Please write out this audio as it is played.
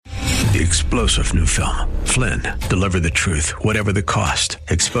the explosive new film, Flynn, Deliver the Truth, Whatever the Cost,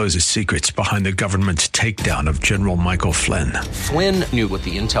 exposes secrets behind the government's takedown of General Michael Flynn. Flynn knew what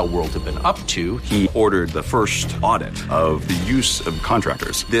the intel world had been up to. He ordered the first audit of the use of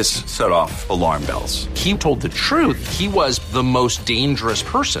contractors. This set off alarm bells. He told the truth. He was the most dangerous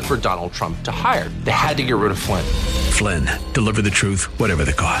person for Donald Trump to hire. They had to get rid of Flynn. Flynn, Deliver the Truth, Whatever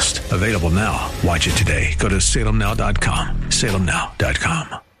the Cost. Available now. Watch it today. Go to salemnow.com.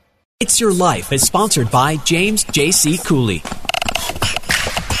 salemnow.com. It's Your Life is sponsored by James J.C. Cooley.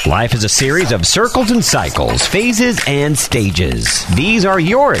 Life is a series of circles and cycles, phases and stages. These are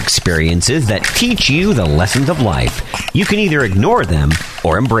your experiences that teach you the lessons of life. You can either ignore them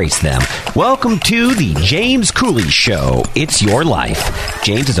or embrace them. Welcome to the James Cooley Show. It's Your Life.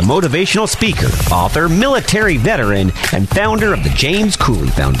 James is a motivational speaker, author, military veteran, and founder of the James Cooley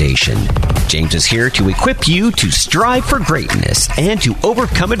Foundation. James is here to equip you to strive for greatness and to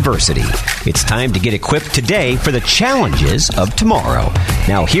overcome adversity. It's time to get equipped today for the challenges of tomorrow.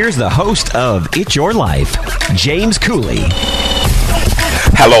 Now, here's the host of It's Your Life, James Cooley.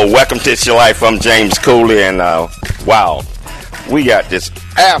 Hello, welcome to It's Your Life. I'm James Cooley, and wow, we got this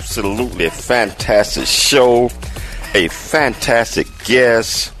absolutely fantastic show, a fantastic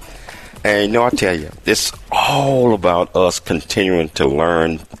guest, and I tell you, it's all about us continuing to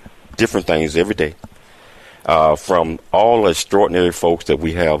learn different things every day from all the extraordinary folks that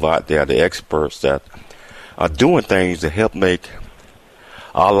we have out there, the experts that are doing things to help make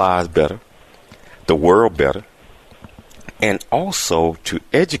our lives better, the world better, and also to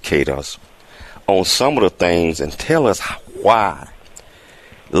educate us on some of the things and tell us why.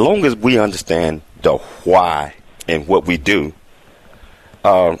 As long as we understand the why and what we do,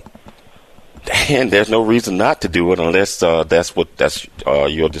 and there's no reason not to do it unless that's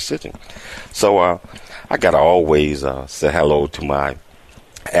your decision. So I gotta always say hello to my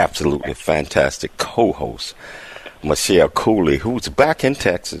absolutely fantastic co-host, Michelle Cooley, who's back in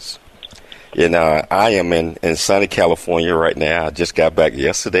Texas. And I am in sunny California right now. I just got back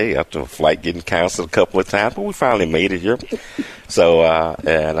yesterday after a flight getting canceled a couple of times, but we finally made it here. So, well,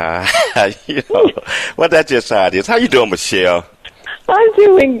 that's just how it is. How you doing, Michelle? I'm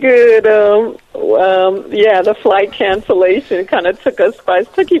doing good. The flight cancellation kind of took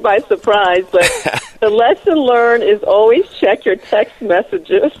you by surprise, but the lesson learned is always check your text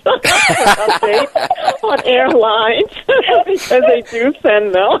messages for updates on airlines because they do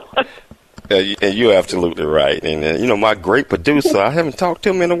send them. And you're absolutely right. And, my great producer, I haven't talked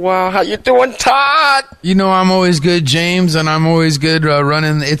to him in a while. How you doing, Todd? I'm always good, James, and I'm always good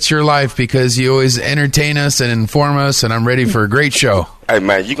running It's Your Life because you always entertain us and inform us, and I'm ready for a great show. Hey,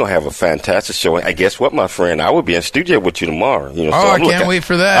 man, you're going to have a fantastic show. And guess what, my friend? I will be in studio with you tomorrow. I can't wait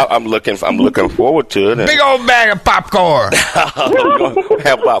for that. I'm looking forward to it. Big old bag of popcorn. We're going to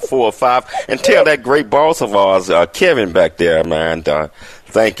have about 4 or 5. And tell that great boss of ours, Kevin, back there, man,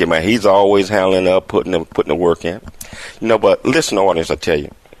 thank you, man. He's always handling up, putting the work in. But listen, audience, I tell you,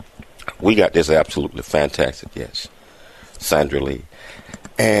 we got this absolutely fantastic guest, Sandra Lee.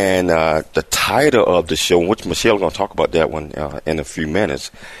 And the title of the show, which Michelle is going to talk about that one in a few minutes,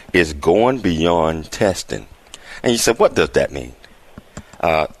 is Going Beyond Testing. And you said, what does that mean?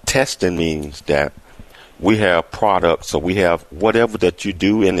 Testing means that we have products, or we have whatever that you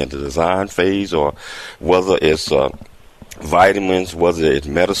do in the design phase, or whether it's vitamins, whether it's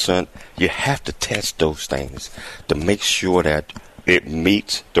medicine, you have to test those things to make sure that it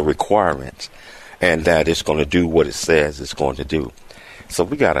meets the requirements and that it's going to do what it says it's going to do. So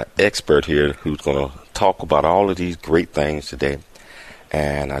we got an expert here who's going to talk about all of these great things today.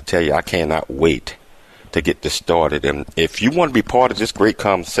 And I tell you, I cannot wait to get this started. And if you want to be part of this great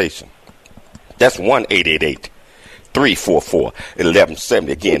conversation, that's 1-888-344-1170.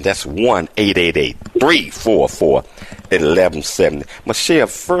 Again, that's 1-888-344-1170. Michelle,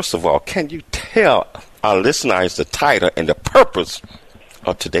 first of all, can you tell our listeners the title and the purpose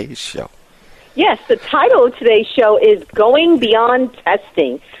of today's show? Yes, the title of today's show is Going Beyond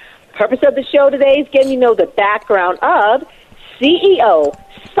Testing. Purpose of the show today is getting the background of CEO,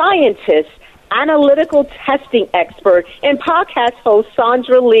 scientist, analytical testing expert, and podcast host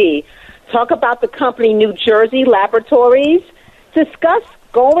Sandra Lee. Talk about the company New Jersey Laboratories, discuss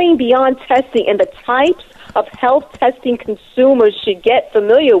going beyond testing and the types of health testing consumers should get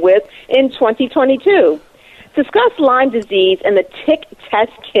familiar with in 2022, discuss Lyme disease and the tick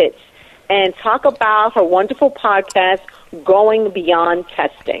test kits, and talk about her wonderful podcast, Going Beyond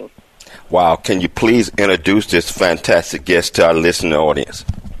Testing. Wow. Can you please introduce this fantastic guest to our listening audience?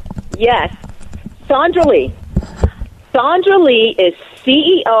 Yes. Sandra Lee. Sandra Lee is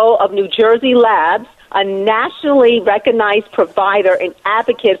CEO of New Jersey Labs, a nationally recognized provider and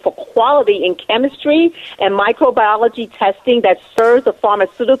advocate for quality in chemistry and microbiology testing that serves the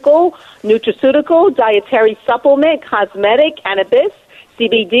pharmaceutical, nutraceutical, dietary supplement, cosmetic, cannabis,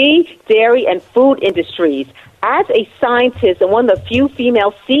 CBD, dairy, and food industries. As a scientist and one of the few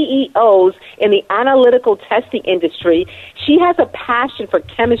female CEOs in the analytical testing industry, she has a passion for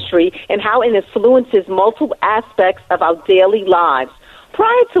chemistry and how it influences multiple aspects of our daily lives.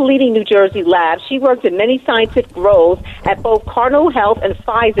 Prior to leading New Jersey Labs, she worked in many scientific roles at both Cardinal Health and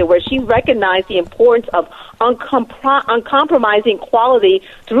Pfizer, where she recognized the importance of uncompromising quality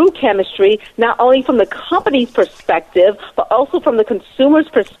through chemistry, not only from the company's perspective, but also from the consumer's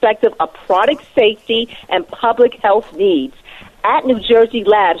perspective of product safety and public health needs. At New Jersey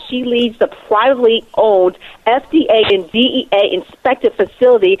Labs, she leads the privately owned FDA and DEA inspected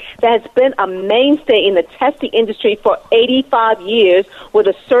facility that has been a mainstay in the testing industry for 85 years with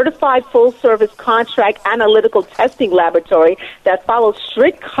a certified full-service contract analytical testing laboratory that follows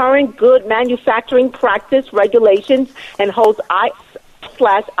strict current good manufacturing practice regulations and holds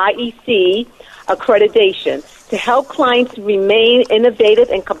I/IEC accreditation. To help clients remain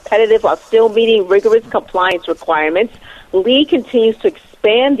innovative and competitive while still meeting rigorous compliance requirements, Lee continues to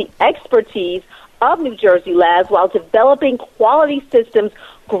expand the expertise of New Jersey Labs while developing quality systems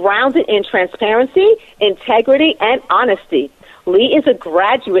grounded in transparency, integrity, and honesty. Lee is a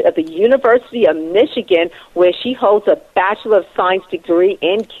graduate of the University of Michigan, where she holds a Bachelor of Science degree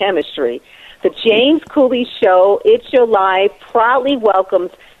in chemistry. The James Cooley Show, It's Your Life, proudly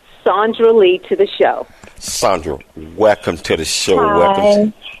welcomes Sandra Lee to the show. Sandra, welcome to the show. Hi.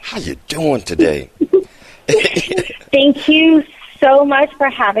 Welcome. How you doing today? Thank you so much for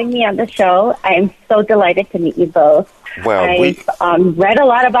having me on the show. I am so delighted to meet you both. Well, I've read a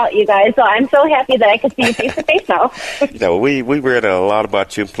lot about you guys, so I'm so happy that I can see you face to face now. We read a lot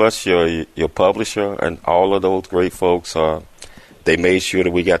about you, plus your publisher and all of those great folks. They made sure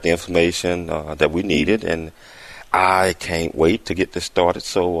that we got the information that we needed, and I can't wait to get this started.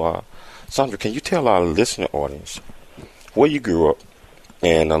 So, Sandra, can you tell our listener audience where you grew up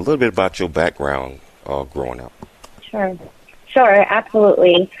and a little bit about your background growing up? Sure,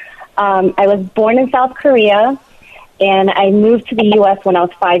 absolutely. I was born in South Korea, and I moved to the U.S. when I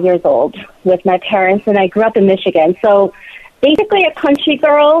was 5 years old with my parents, and I grew up in Michigan. So basically a country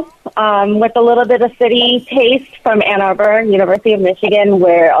girl with a little bit of city taste from Ann Arbor, University of Michigan,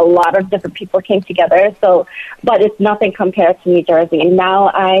 where a lot of different people came together. So, but it's nothing compared to New Jersey. Now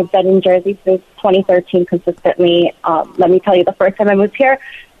I've been in Jersey since 2013 consistently. Let me tell you, the first time I moved here,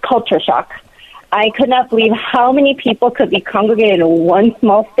 culture shock. I could not believe how many people could be congregated in one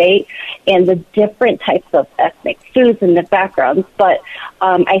small state and the different types of ethnic foods and the backgrounds. But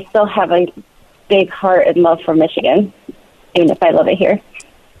I still have a big heart and love for Michigan, even if I love it here.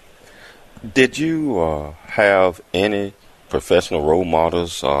 Did you have any professional role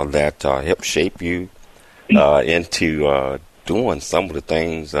models that helped shape you into doing some of the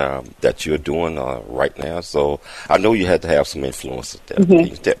things that you're doing right now? So I know you had to have some influences there. Mm-hmm. Can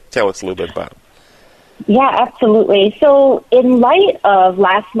you tell us a little bit about it? Yeah, absolutely. So in light of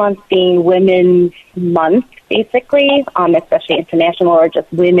last month being Women's Month, basically, especially international or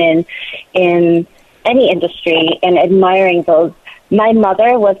just women in any industry, and admiring those, my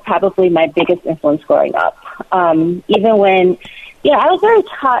mother was probably my biggest influence growing up. Even when, I was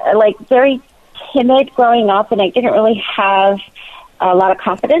very timid growing up, and I didn't really have a lot of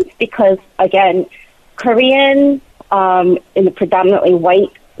confidence because, again, Korean in a predominantly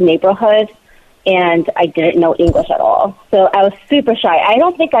white neighborhood, and I didn't know English at all. So I was super shy. I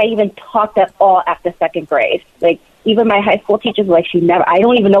don't think I even talked at all after second grade. Like, even my high school teachers were like, I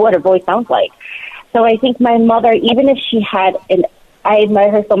don't even know what her voice sounds like. So I think my mother, even if she had, I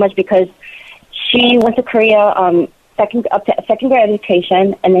admire her so much because she went to Korea up to second grade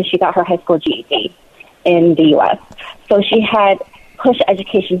education, and then she got her high school GED in the U.S. So she had pushed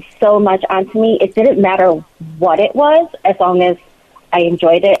education so much onto me. It didn't matter what it was, as long as I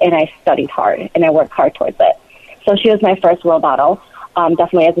enjoyed it and I studied hard and I worked hard towards it. So she was my first role model,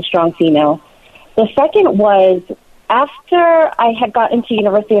 definitely as a strong female. The second was after I had gotten to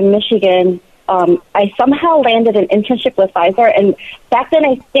University of Michigan, I somehow landed an internship with Pfizer. And back then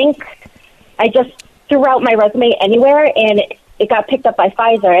I think I just threw out my resume anywhere and it got picked up by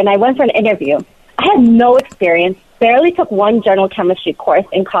Pfizer. And I went for an interview. I had no experience, barely took one general chemistry course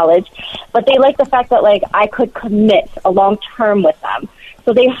in college, but they liked the fact that I could commit a long term with them.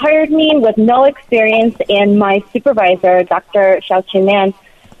 So they hired me with no experience, and my supervisor, Dr. Xiao Chin-Man,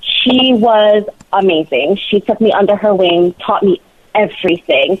 she was amazing. She took me under her wing, taught me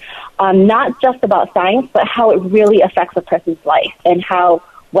everything, not just about science, but how it really affects a person's life and how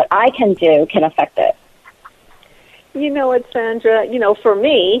what I can do can affect it. You know what, Sandra? For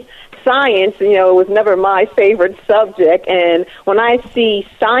me, science, was never my favorite subject. And when I see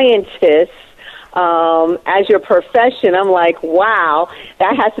scientists as your profession, I'm like, wow,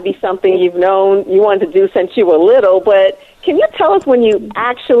 that has to be something you wanted to do since you were little. But can you tell us when you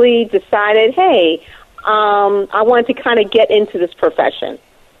actually decided, hey, I wanted to kind of get into this profession?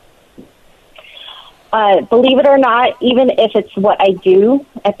 Believe it or not, even if it's what I do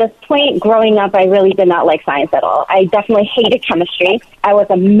at this point, growing up, I really did not like science at all. I definitely hated chemistry. I was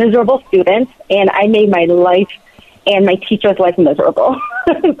a miserable student, and I made my life and my teacher's life miserable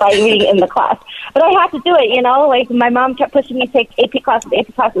by being in the class. But I had to do it, like my mom kept pushing me to take AP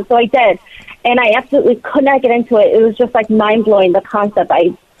classes, so I did. And I absolutely could not get into it. It was just like mind-blowing, the concept.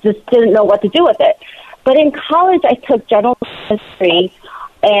 I just didn't know what to do with it. But in college, I took general history.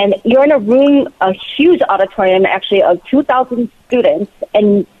 And you're in a room, a huge auditorium, actually, of 2,000 students.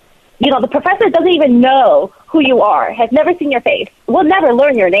 And, the professor doesn't even know who you are, has never seen your face, will never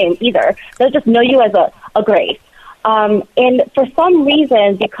learn your name either. They'll just know you as a grade. And for some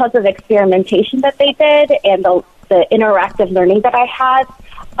reason, because of the experimentation that they did and the interactive learning that I had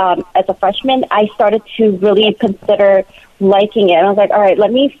as a freshman, I started to really consider liking it. And I was like, all right,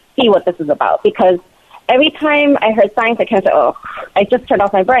 let me see what this is about. Because every time I heard science, I kind of said, I just turned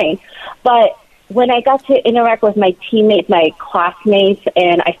off my brain. But when I got to interact with my teammates, my classmates,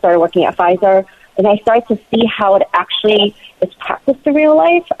 and I started working at Pfizer, and I started to see how it actually is practiced in real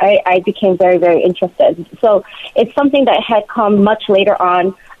life, I became very, very interested. So it's something that had come much later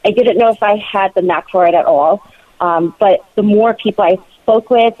on. I didn't know if I had the knack for it at all. But the more people I spoke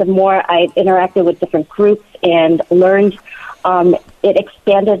with, the more I interacted with different groups and learned, it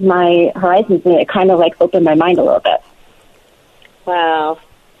expanded my horizons, and it kind of opened my mind a little bit. Wow.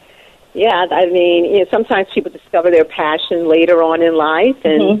 Yeah, I mean, sometimes people discover their passion later on in life,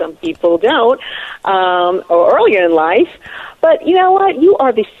 and some people don't, or earlier in life. But you know what? You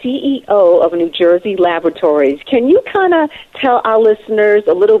are the CEO of New Jersey Laboratories. Can you kind of tell our listeners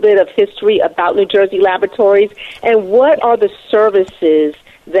a little bit of history about New Jersey Laboratories, and what are the services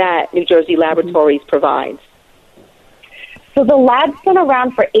that New Jersey Laboratories provides? So the lab's been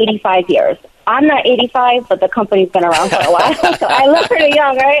around for 85 years. I'm not 85, but the company's been around for a while. So I look pretty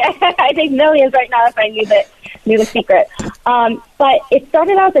young, right? I think millions right now if I knew the secret. But it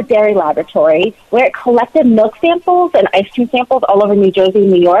started out as a dairy laboratory where it collected milk samples and ice cream samples all over New Jersey and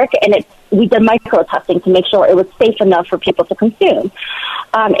New York, and we did micro-testing to make sure it was safe enough for people to consume.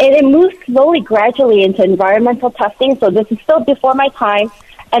 And it moved slowly, gradually into environmental testing, so this is still before my time.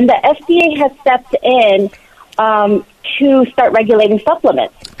 And the FDA has stepped in to start regulating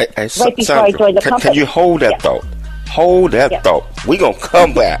supplements right before I joined the company. Can you hold that thought? Hold that thought. We're going to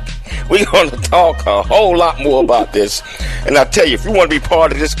come back. We're going to talk a whole lot more about this. And I tell you, if you want to be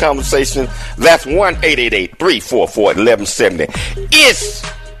part of this conversation, that's 1-888-344-1170. It's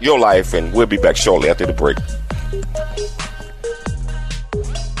your life, and we'll be back shortly after the break.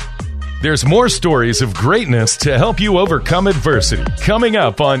 There's more stories of greatness to help you overcome adversity coming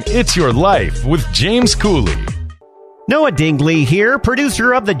up on It's Your Life with James Cooley. Noah Dingley here,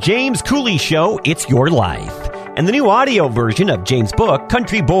 producer of The James Cooley Show, It's Your Life. And the new audio version of James' book,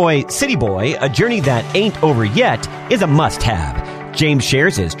 Country Boy, City Boy, A Journey That Ain't Over Yet, is a must-have. James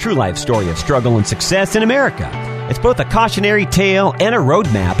shares his true life story of struggle and success in America. It's both a cautionary tale and a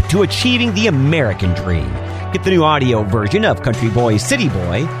roadmap to achieving the American dream. Get the new audio version of Country Boy, City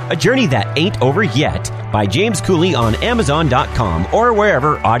Boy, A Journey That Ain't Over Yet by James Cooley on Amazon.com or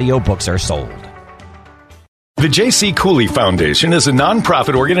wherever audiobooks are sold. The J.C. Cooley Foundation is a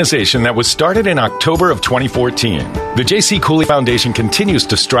nonprofit organization that was started in October of 2014. The J.C. Cooley Foundation continues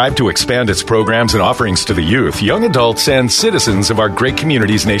to strive to expand its programs and offerings to the youth, young adults, and citizens of our great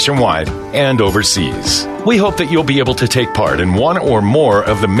communities nationwide and overseas. We hope that you'll be able to take part in one or more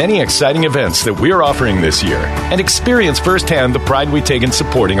of the many exciting events that we are offering this year and experience firsthand the pride we take in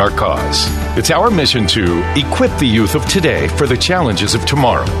supporting our cause. It's our mission to equip the youth of today for the challenges of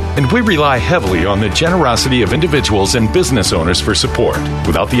tomorrow, and we rely heavily on the generosity of individuals and business owners for support.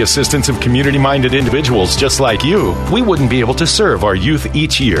 Without the assistance of community-minded individuals just like you, we wouldn't be able to serve our youth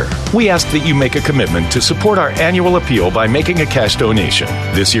each year. We ask that you make a commitment to support our annual appeal by making a cash donation.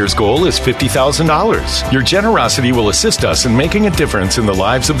 This year's goal is $50,000. Your generosity will assist us in making a difference in the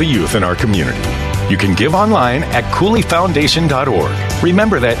lives of the youth in our community. You can give online at CooleyFoundation.org.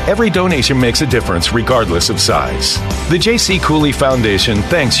 Remember that every donation makes a difference regardless of size. The J.C. Cooley Foundation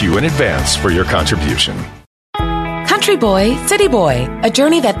thanks you in advance for your contribution. Country Boy, City Boy, A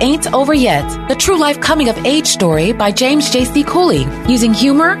Journey That Ain't Over Yet, the true life coming of age story by James J.C. Cooley. Using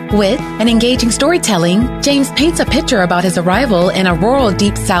humor, wit, and engaging storytelling, James paints a picture about his arrival in a rural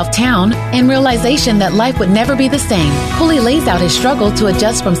Deep South town and realization that life would never be the same. Cooley lays out his struggle to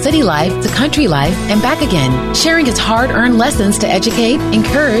adjust from city life to country life and back again, sharing his hard-earned lessons to educate,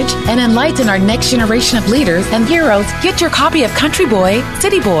 encourage, and enlighten our next generation of leaders and heroes. Get your copy of Country Boy,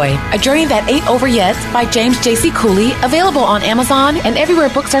 City Boy, A Journey That Ain't Over Yet by James J.C. Cooley, available on Amazon and everywhere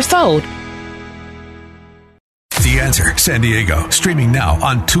books are sold. The Answer San Diego, streaming now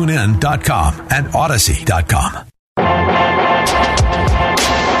on TuneIn.com and Odyssey.com.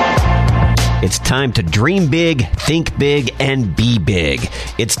 It's time to dream big, think big, and be big.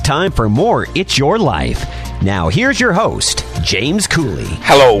 It's time for more It's Your Life. Now, here's your host, James Cooley.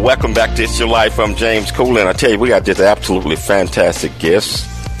 Hello, welcome back to It's Your Life. I'm James Cooley, and I tell you, we got just absolutely fantastic guests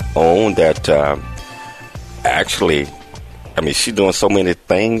on that she's doing so many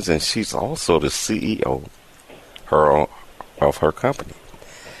things, and she's also the CEO of her company.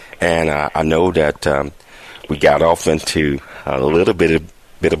 And I know that we got off into a little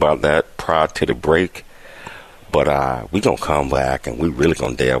bit about that prior to the break, but we're going to come back, and we're really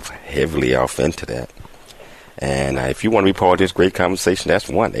going to delve heavily off into that. And if you want to be part of this great conversation, that's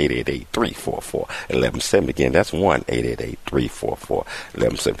 1-888-344-1170. Again, that's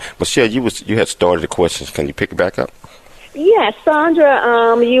 1-888-344-1170. Michelle, you had started the questions. Can you pick it back up? Yes,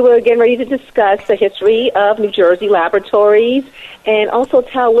 Sandra, you were getting ready to discuss the history of New Jersey Laboratories and also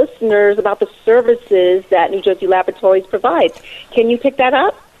tell listeners about the services that New Jersey Laboratories provides. Can you pick that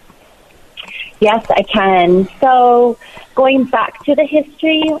up? Yes, I can. So going back to the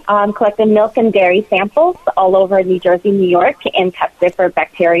history, collected milk and dairy samples all over New Jersey, New York, and tested for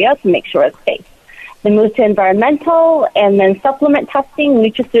bacteria to make sure it's safe. Then moved to environmental and then supplement testing,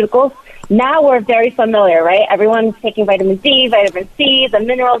 nutraceuticals. Now we're very familiar, right? Everyone's taking vitamin D, vitamin C, the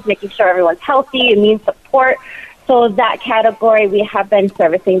minerals, making sure everyone's healthy, immune support. So that category, we have been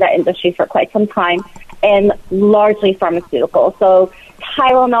servicing that industry for quite some time, and largely pharmaceuticals. So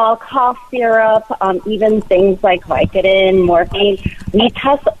Tylenol, cough syrup, even things like Vicodin, morphine. We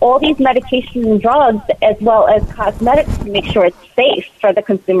test all these medications and drugs as well as cosmetics to make sure it's safe for the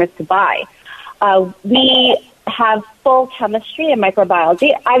consumers to buy. We have full chemistry and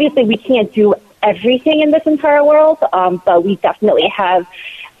microbiology. Obviously, we can't do everything in this entire world, but we definitely have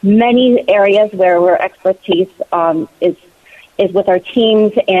many areas where our expertise is with our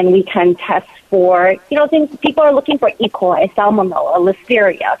teams, and we can test for, things people are looking for: E. coli, salmonella,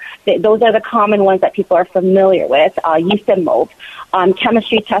 listeria. Those are the common ones that people are familiar with, yeast and mold.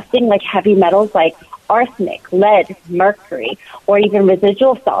 Chemistry testing, like heavy metals like arsenic, lead, mercury, or even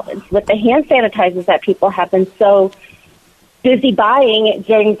residual solvents. With the hand sanitizers that people have been so busy buying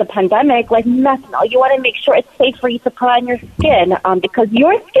during the pandemic, like methanol, you want to make sure it's safe for you to put on your skin, because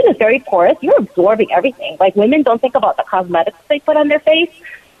your skin is very porous. You're absorbing everything. Like, women don't think about the cosmetics they put on their face.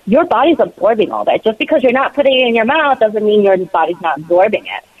 Your body's absorbing all that. Just because you're not putting it in your mouth doesn't mean your body's not absorbing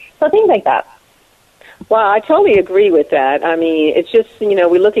it. So things like that. Well, I totally agree with that. I mean, it's just,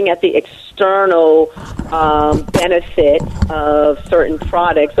 we're looking at the external benefit of certain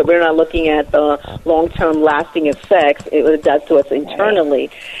products, but we're not looking at the long-term lasting effects it does to us internally.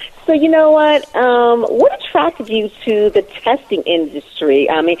 So you know what? What attracted you to the testing industry?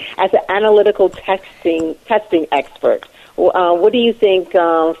 I mean, as an analytical testing expert, what do you think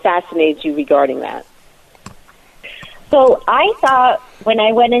fascinates you regarding that? So I thought when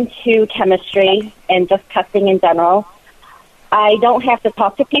I went into chemistry and just testing in general, I don't have to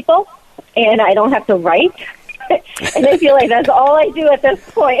talk to people and I don't have to write. And I feel like that's all I do at this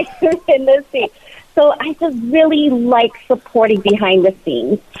point in this scene. So I just really like supporting behind the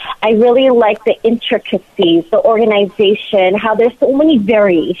scenes. I really like the intricacies, the organization, how there's so many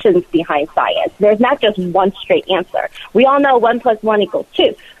variations behind science. There's not just one straight answer. We all know 1 + 1 =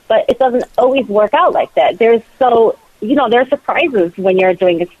 2, but it doesn't always work out like that. There are surprises when you're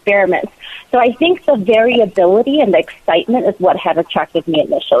doing experiments. So I think the variability and the excitement is what had attracted me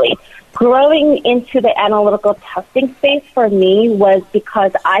initially. Growing into the analytical testing space for me was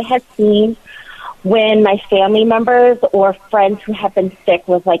because I had seen when my family members or friends who have been sick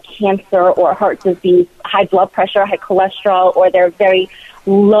with like cancer or heart disease, high blood pressure, high cholesterol, or they're very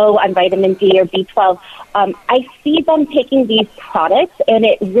low on vitamin D or B12, I see them taking these products, and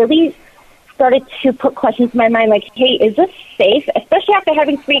it really started to put questions in my mind like, hey, is this safe? Especially after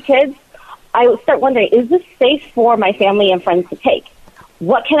having 3 kids, I would start wondering, is this safe for my family and friends to take?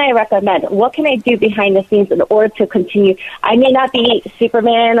 What can I recommend? What can I do behind the scenes in order to continue? I may not be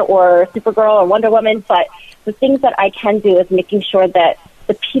Superman or Supergirl or Wonder Woman, but the things that I can do is making sure that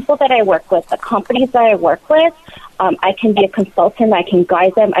the people that I work with, the companies that I work with, I can be a consultant, I can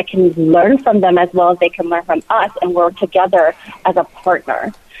guide them, I can learn from them as well as they can learn from us and work together as a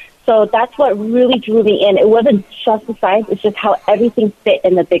partner. So that's what really drew me in. It wasn't just the science, it's just how everything fit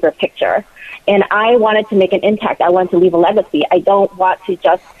in the bigger picture. And I wanted to make an impact. I wanted to leave a legacy. I don't want to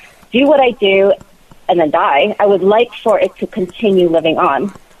just do what I do and then die. I would like for it to continue living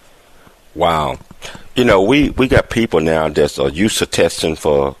on. Wow. You know, we got people now that's used to testing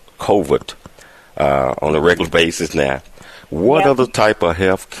for COVID on a regular basis now. What other type of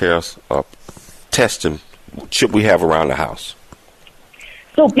healthcare testing should we have around the house?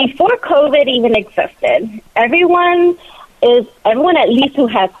 So before COVID even existed, everyone at least who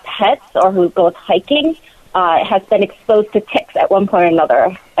has pets or who goes hiking has been exposed to ticks at one point or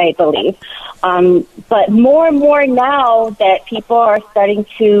another, I believe. But more and more now that people are starting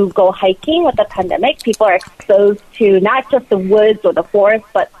to go hiking with the pandemic, people are exposed to not just the woods or the forest,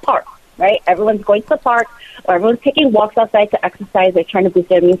 but parks, right? Everyone's going to the park or everyone's taking walks outside to exercise. They're trying to boost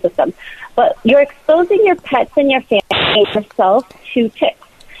their immune system. But you're exposing your pets and your family and yourself to ticks.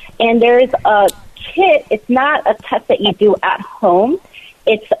 And there's a kit. It's not a test that you do at home.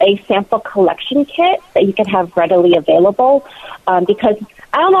 It's a sample collection kit that you can have readily available because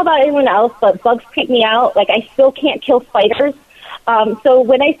I don't know about anyone else, but bugs creep me out. Like, I still can't kill spiders. So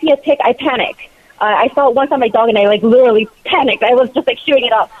when I see a tick, I panic. I saw it once on my dog, and I, literally panicked. I was just, shooing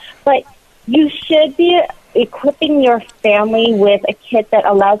it off. But you should be equipping your family with a kit that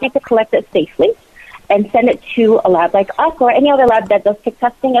allows you to collect it safely and send it to a lab like us or any other lab that does tick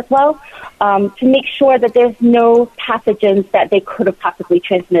testing as well to make sure that there's no pathogens that they could have possibly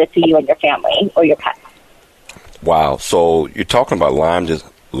transmitted to you and your family or your pets. Wow. So you're talking about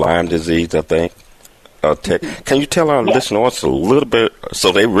Lyme disease, I think. Tick. Can you tell our listeners a little bit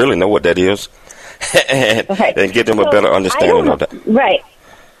so they really know what that is and give them a better understanding of that? Right.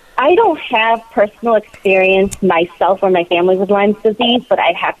 I don't have personal experience myself or my family with Lyme disease, but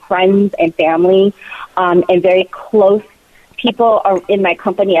I have friends and family and very close people are in my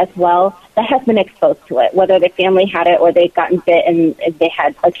company as well that have been exposed to it, whether their family had it or they've gotten bit and they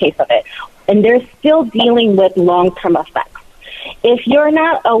had a case of it. And they're still dealing with long-term effects. If you're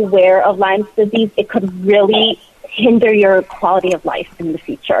not aware of Lyme disease, it could really hinder your quality of life in the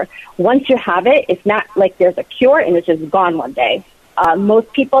future. Once you have it, it's not like there's a cure and it's just gone one day.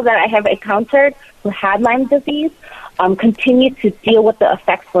 Most people that I have encountered who had Lyme disease continue to deal with the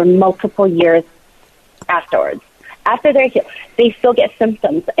effects for multiple years afterwards. After they're healed, they still get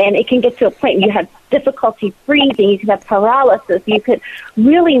symptoms, and it can get to a point where you have difficulty breathing, you can have paralysis, you could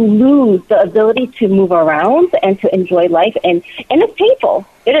really lose the ability to move around and to enjoy life, and it's painful.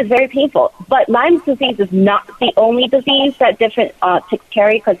 It is very painful. But Lyme disease is not the only disease that different ticks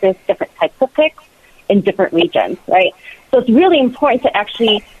carry because there's different types of ticks in different regions, right? So it's really important to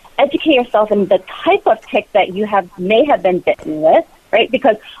actually educate yourself in the type of tick that you may have been bitten with, right?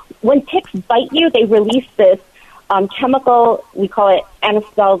 Because when ticks bite you, they release this chemical, we call it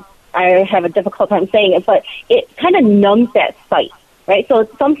anesthesia. I have a difficult time saying it, but it kind of numbs that site, right? So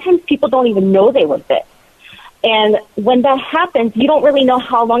sometimes people don't even know they were bit. And when that happens, you don't really know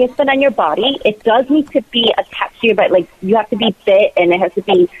how long it's been on your body. It does need to be attached to your body. You have to be bit, and it has to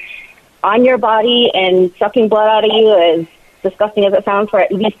be on your body and sucking blood out of you, as disgusting as it sounds, for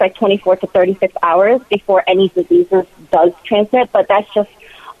at least 24 to 36 hours before any diseases does transmit. But that's just,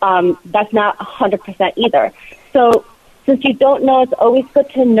 that's not 100% either. So since you don't know, it's always good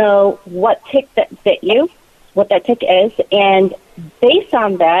to know what tick that bit you, what that tick is, and based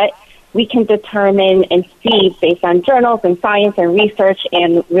on that, we can determine and see, based on journals and science and research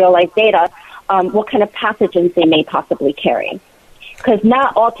and real-life data, what kind of pathogens they may possibly carry. Because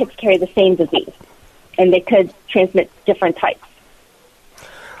not all ticks carry the same disease, and they could transmit different types.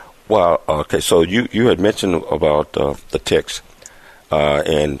 Well, okay, so you had mentioned about the ticks,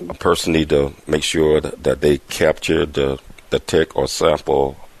 and a person need to make sure that they capture the tick or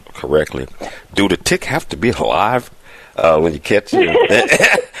sample correctly. Do the tick have to be alive when you catch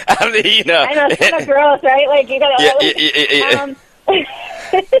it? I mean, you know. I know, it's kind of gross, right? Like, you gotta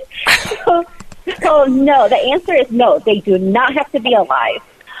So no, the answer is no. They do not have to be alive.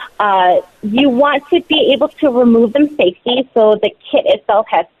 You want to be able to remove them safely, so the kit itself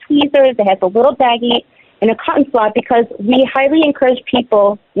has tweezers, it has a little baggie, and a cotton swab, because we highly encourage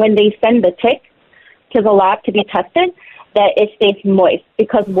people, when they send the tick to the lab to be tested, that it stays moist.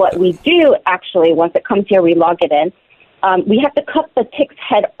 Because what we do, actually, once it comes here, we log it in, we have to cut the tick's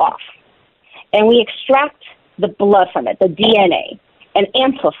head off, and we extract the blood from it, the DNA, and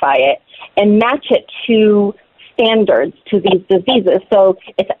amplify it, and match it to standards to these diseases, so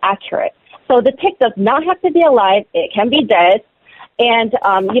it's accurate. So the tick does not have to be alive. It can be dead, And,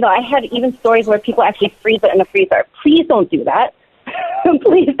 I had even stories where people actually freeze it in the freezer. Please don't do that.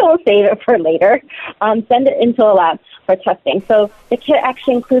 Please don't save it for later. Send it into a lab for testing. So the kit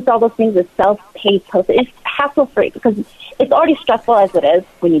actually includes all those things as self-paced postage. It's hassle-free because it's already stressful as it is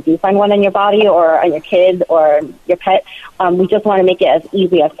when you do find one in your body or on your kids or your pet. We just want to make it as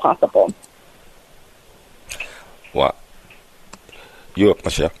easy as possible. What? You up,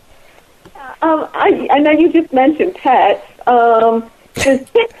 Michelle? I know you just mentioned pets. The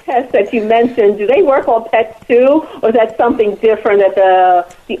tick tests that you mentioned, do they work on pets too, or is that something different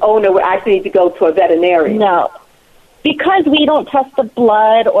that the owner would actually need to go to a veterinarian? No. Because we don't test the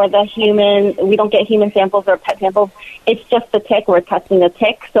blood or the human, we don't get human samples or pet samples, it's just the tick, we're testing the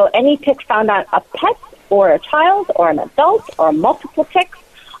tick. So any tick found on a pet or a child or an adult or multiple ticks,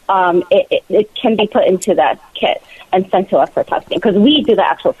 it can be put into that kit and sent to us for testing because we do the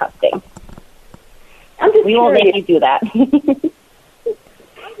actual testing. We won't make you do that.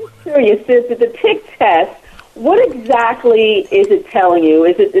 Curious, the tick test, what exactly is it telling you?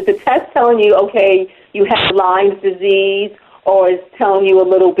 Is the test telling you, okay, you have Lyme's disease, or is it telling you a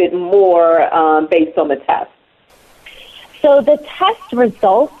little bit more based on the test? So the test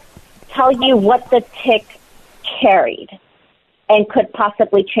results tell you what the tick carried and could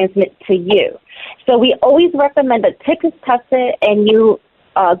possibly transmit to you. So we always recommend that tick is tested and you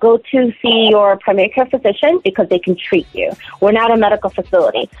go to see your primary care physician because they can treat you. We're not a medical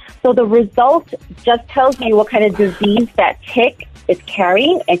facility. So the result just tells you what kind of disease that tick is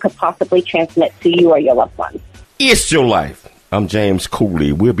carrying and could possibly transmit to you or your loved ones. It's Your Life. I'm James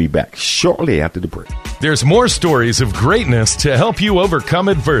Cooley. We'll be back shortly after the break. There's more stories of greatness to help you overcome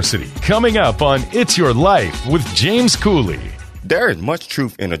adversity. Coming up on It's Your Life with James Cooley. There is much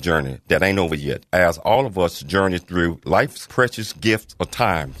truth in a journey that ain't over yet, as all of us journey through life's precious gifts of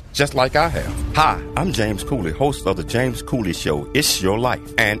time, just like I have. Hi, I'm James Cooley, host of The James Cooley Show, It's Your Life.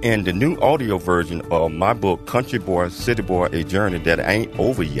 And in the new audio version of my book, Country Boy, City Boy, A Journey That Ain't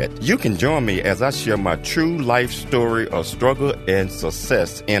Over Yet, you can join me as I share my true life story of struggle and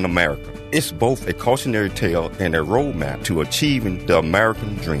success in America. It's both a cautionary tale and a roadmap to achieving the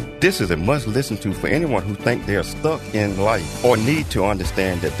American dream. This is a must listen to for anyone who think they are stuck in life or need to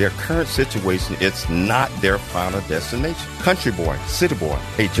understand that their current situation is not their final destination. Country Boy, City Boy,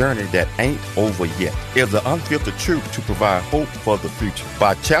 A Journey That Ain't Over Yet is the unfiltered truth to provide hope for the future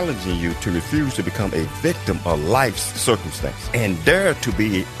by challenging you to refuse to become a victim of life's circumstance and dare to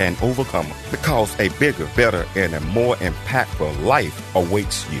be an overcomer, because a bigger, better, and a more impactful life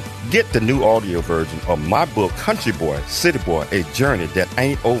awaits you. Get the new audio version of my book, Country Boy, City Boy, A Journey That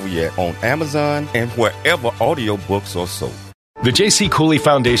Ain't Over Yet on Amazon and wherever audio books are sold. The J.C. Cooley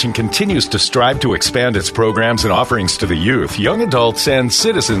Foundation continues to strive to expand its programs and offerings to the youth, young adults, and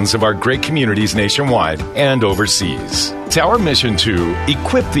citizens of our great communities nationwide and overseas. It's our mission to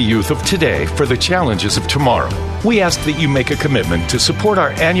equip the youth of today for the challenges of tomorrow. We ask that you make a commitment to support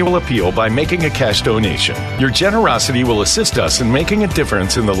our annual appeal by making a cash donation. Your generosity will assist us in making a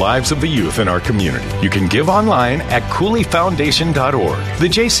difference in the lives of the youth in our community. You can give online at CooleyFoundation.org. The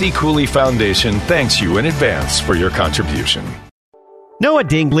J.C. Cooley Foundation thanks you in advance for your contribution. Noah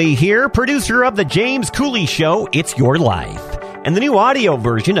Dingley here, producer of The James Cooley Show, It's Your Life. And the new audio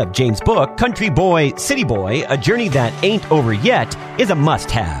version of James' book, Country Boy, City Boy, A Journey That Ain't Over Yet, is a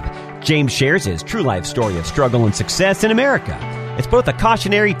must-have. James shares his true life story of struggle and success in America. It's both a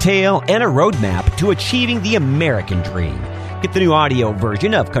cautionary tale and a roadmap to achieving the American dream. Get the new audio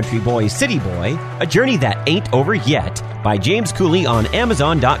version of Country Boy, City Boy, A Journey That Ain't Over Yet by James Cooley on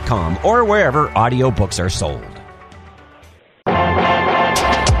Amazon.com or wherever audiobooks are sold.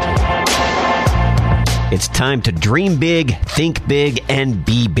 It's time to dream big, think big, and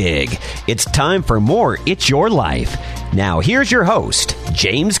be big. It's time for more It's Your Life. Now, here's your host,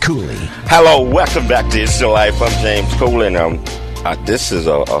 James Cooley. Hello, welcome back to It's Your Life. I'm James Cooley, and this is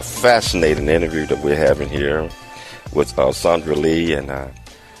a fascinating interview that we're having here with Sandra Lee. And I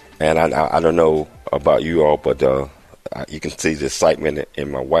don't know about you all, but you can see the excitement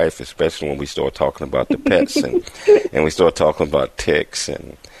in my wife, especially when we start talking about the pets and we start talking about ticks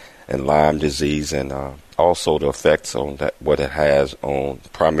and Lyme disease, and also the effects on that, what it has on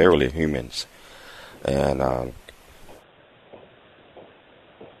primarily humans. And oh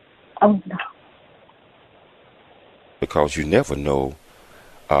no! Because you never know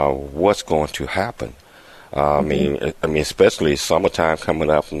what's going to happen. I mean, especially summertime coming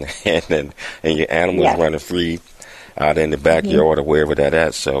up, and your animals running free out in the backyard or wherever that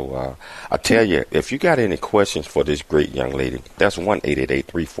at. So I tell you, if you got any questions for this great young lady, that's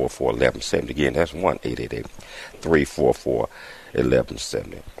 1-888-344-1170. Again, that's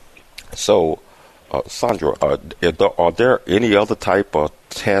 1-888-344-1170. So Sandra, are there any other type of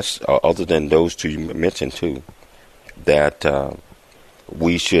tests other than those two you mentioned too that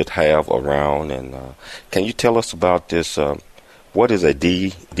we should have around? And can you tell us about this? What is a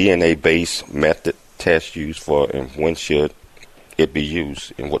DNA-based method test used for, and when should it be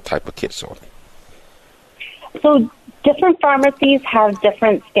used, and what type of kits are they? So different pharmacies have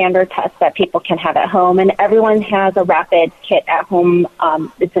different standard tests that people can have at home, and everyone has a rapid kit at home.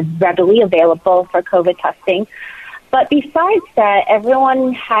 It's readily available for COVID testing. But besides that,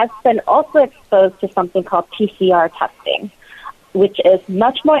 everyone has been also exposed to something called PCR testing, which is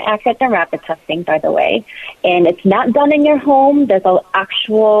much more accurate than rapid testing, by the way. And it's not done in your home. There's an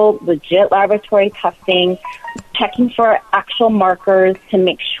actual legit laboratory testing, checking for actual markers to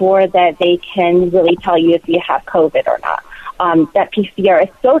make sure that they can really tell you if you have COVID or not. That PCR is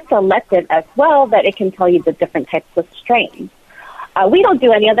so selective as well that it can tell you the different types of strains. We don't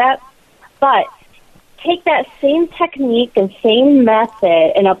do any of that, but take that same technique and same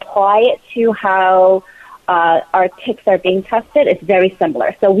method and apply it to how our ticks are being tested. It's very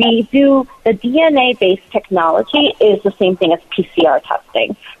similar. So we do the DNA-based technology is the same thing as PCR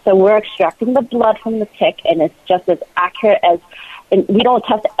testing. So we're extracting the blood from the tick, and it's just as accurate as. And we don't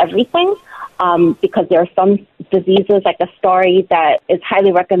test everything because there are some diseases like the SCARI that is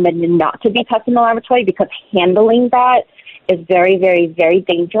highly recommended not to be tested in the laboratory because handling that is very, very, very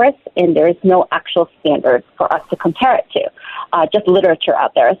dangerous, and there is no actual standard for us to compare it to, just literature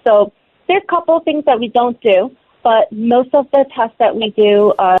out there. So there's a couple of things that we don't do, but most of the tests that we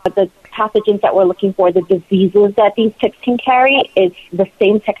do, the pathogens that we're looking for, the diseases that these ticks can carry, is the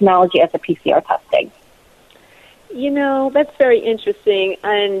same technology as the PCR testing. That's very interesting.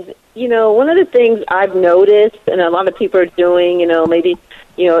 And, one of the things I've noticed, and a lot of people are doing, maybe,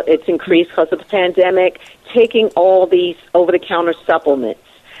 it's increased because of the pandemic, taking all these over-the-counter supplements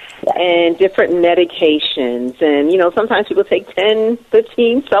and different medications. And, sometimes people take 10,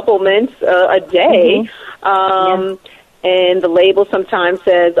 15 supplements a day. Mm-hmm. And the label sometimes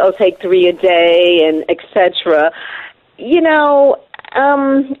says, take 3 a day, and et cetera. As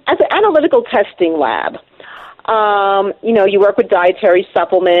an analytical testing lab, you work with dietary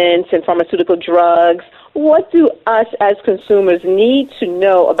supplements and pharmaceutical drugs. What do us as consumers need to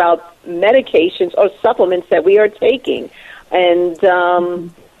know about medications or supplements that we are taking? And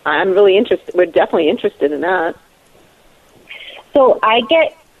I'm really interested. We're definitely interested in that. So I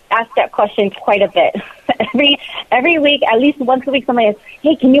get asked that question quite a bit. Every week, at least once a week, somebody asks,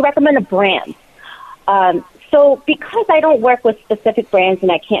 hey, can you recommend a brand? So because I don't work with specific brands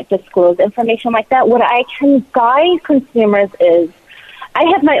and I can't disclose information like that, what I can guide consumers is I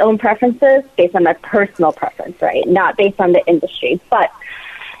have my own preferences based on my personal preference, right? Not based on the industry. But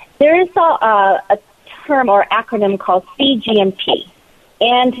there is a term or acronym called CGMP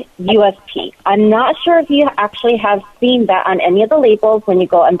and USP. I'm not sure if you actually have seen that on any of the labels when you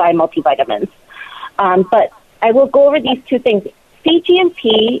go and buy multivitamins. But I will go over these two things.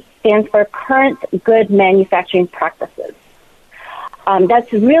 CGMP stands for Current Good Manufacturing Practices.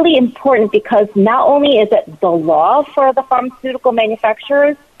 That's really important because not only is it the law for the pharmaceutical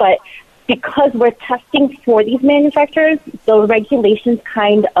manufacturers, but because we're testing for these manufacturers, the regulations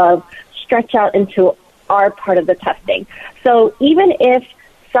kind of stretch out into our part of the testing. So even if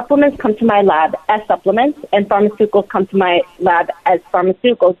supplements come to my lab as supplements and pharmaceuticals come to my lab as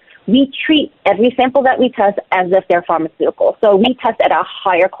pharmaceuticals, we treat every sample that we test as if they're pharmaceutical. So we test at a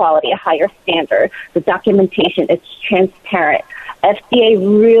higher quality, a higher standard. The documentation is transparent. FDA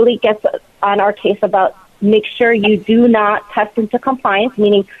really gets on our case about make sure you do not test into compliance,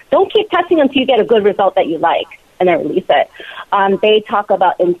 meaning don't keep testing until you get a good result that you like and then release it. They talk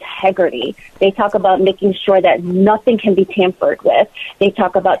about integrity. They talk about making sure that nothing can be tampered with. They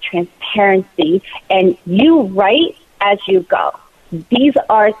talk about transparency, and you write as you go. These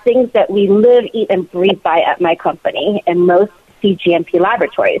are things that we live, eat, and breathe by at my company and most CGMP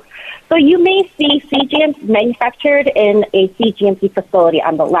laboratories. So you may see CGMP manufactured in a CGMP facility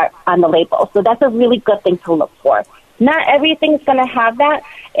on the label. So that's a really good thing to look for. Not everything's going to have that,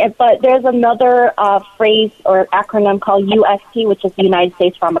 but there's another phrase or acronym called USP, which is the United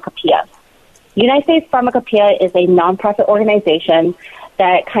States Pharmacopoeia. United States Pharmacopoeia is a nonprofit organization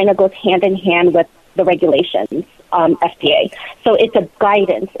that kind of goes hand in hand with the regulations, FDA. So it's a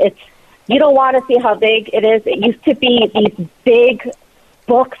guidance. You don't want to see how big it is. It used to be these big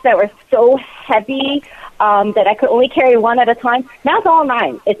books that were so heavy that I could only carry one at a time. Now it's all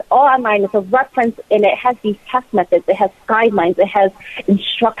online. It's all online. It's a reference, and it has these test methods. It has guidelines. It has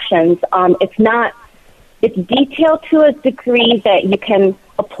instructions. It's detailed to a degree that you can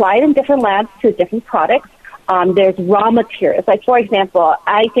apply it in different labs to different products. There's raw materials. Like, for example,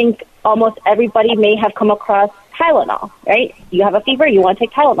 I think almost everybody may have come across Tylenol, right? You have a fever, you want to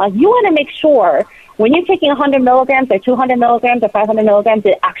take Tylenol. You want to make sure when you're taking 100 milligrams or 200 milligrams or 500 milligrams,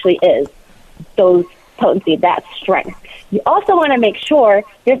 it actually is those potency, that strength. You also want to make sure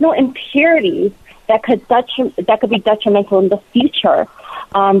there's no impurities that could be detrimental in the future,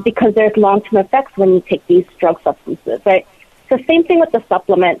 because there's long-term effects when you take these drug substances, right? So same thing with the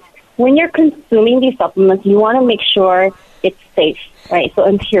supplements. When you're consuming these supplements, you want to make sure it's safe, right? So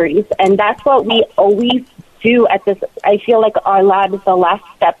impurities. And that's what we always do at this. I feel like our lab is the last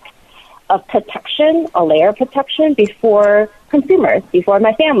step of protection, a layer of protection before consumers, before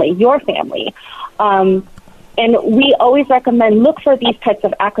my family, your family. And we always recommend look for these types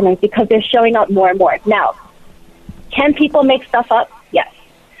of acronyms because they're showing up more and more. Now, can people make stuff up? Yes.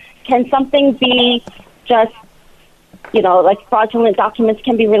 Can something be just, like fraudulent documents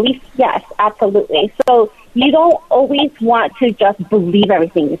can be released? Yes, absolutely. So you don't always want to just believe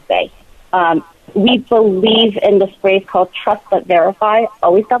everything you say. We believe in this phrase called trust but verify.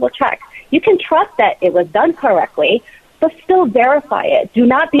 Always double check. You can trust that it was done correctly, but still verify it. Do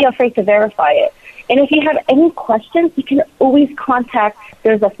not be afraid to verify it. And if you have any questions, you can always contact.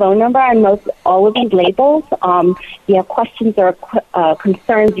 There's a phone number on all of these labels. If you have questions or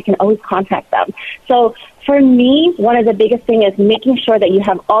concerns, you can always contact them. So for me, one of the biggest things is making sure that you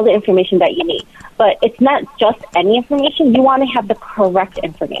have all the information that you need. But it's not just any information. You want to have the correct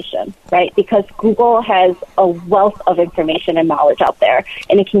information, right? Because Google has a wealth of information and knowledge out there,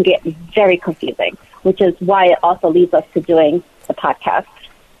 and it can get very confusing, which is why it also leads us to doing the podcast.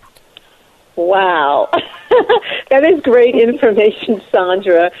 Wow. That is great information,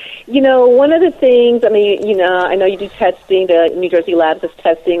 Sandra. One of the things, I know you do testing. The New Jersey Labs is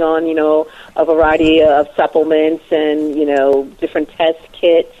testing on, a variety of supplements and, different test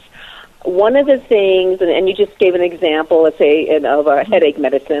kits. One of the things, and you just gave an example, let's say, of a headache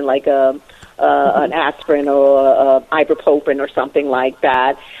medicine, like an aspirin or ibuprofen or something like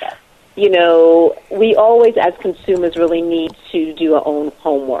that. We always, as consumers, really need to do our own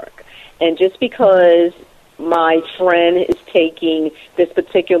homework. And just because my friend is taking this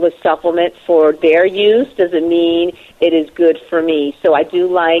particular supplement for their use doesn't mean it is good for me. So I do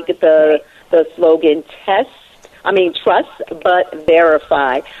like the slogan trust but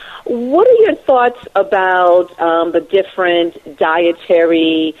verify. What are your thoughts about the different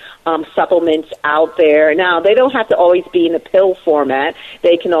dietary supplements out there? Now, they don't have to always be in a pill format.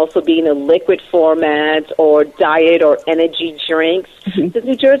 They can also be in a liquid format or diet or energy drinks. Mm-hmm. Does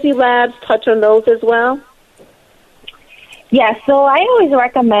New Jersey Labs touch on those as well? Yeah, so I always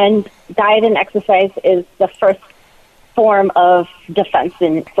recommend diet and exercise is the first form of defense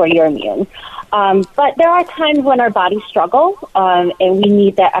for your immune. But there are times when our bodies struggle, and we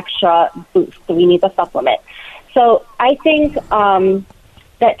need that extra boost. So we need the supplement. So I think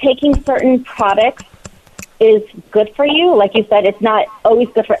that taking certain products is good for you. Like you said, it's not always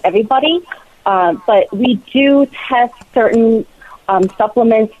good for everybody, but we do test certain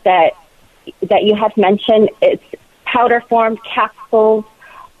supplements that you have mentioned. It's powder form, capsules,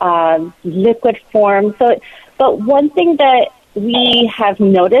 liquid form. But one thing that we have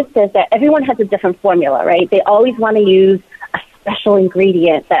noticed is that everyone has a different formula, right? They always want to use a special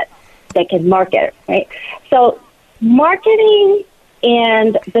ingredient that they can market, right? So marketing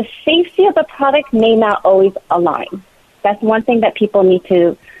and the safety of the product may not always align. That's one thing that people need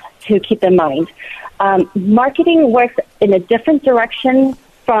to keep in mind. Marketing works in a different direction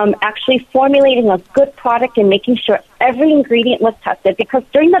from actually formulating a good product and making sure every ingredient was tested. Because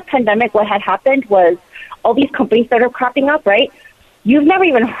during the pandemic, what had happened was all these companies started cropping up, right? You've never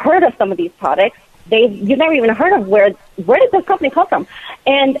even heard of some of these products. You've never even heard of where did this company come from?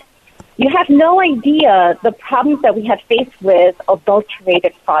 And you have no idea the problems that we have faced with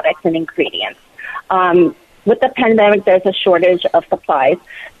adulterated products and ingredients. With the pandemic, there's a shortage of supplies,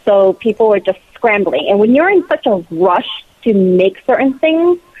 so people were just scrambling. And when you're in such a rush to make certain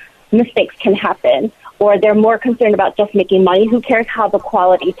things, mistakes can happen, or they're more concerned about just making money. Who cares how the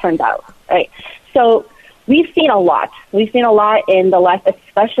quality turns out, right? So we've seen a lot. We've seen a lot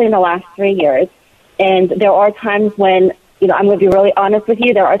especially in the last 3 years. And there are times when, I'm going to be really honest with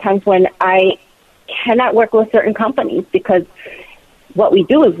you, there are times when I cannot work with certain companies because what we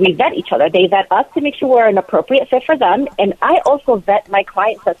do is we vet each other. They vet us to make sure we're an appropriate fit for them. And I also vet my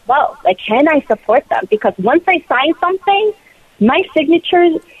clients as well. Like, can I support them? Because once I sign something, my signature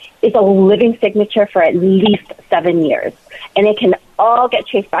is a living signature for at least 7 years. And it can all get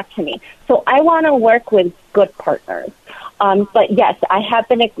traced back to me. So I want to work with good partners. But yes,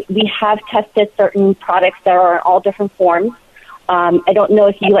 we have tested certain products that are in all different forms. I don't know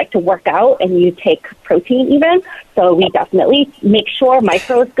if you like to work out and you take protein even. So we definitely make sure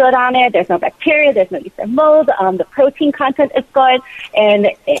micro is good on it. There's no bacteria. There's no yeast or mold. The protein content is good, and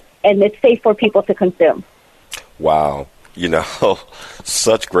it's safe for people to consume. Wow.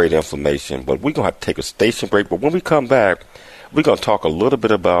 Such great information. But we're going to have to take a station break. But when we come back, we're going to talk a little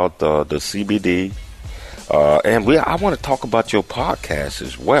bit about the CBD. And I want to talk about your podcast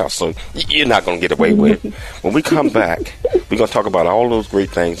as well. So you're not going to get away with it. When we come back, we're going to talk about all those great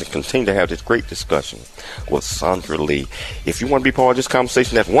things and continue to have this great discussion with Sandra Lee. If you want to be part of this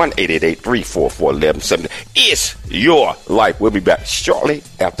conversation, that's 1-888-344-1170. It's your life. We'll be back shortly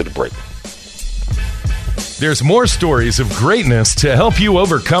after the break. There's more stories of greatness to help you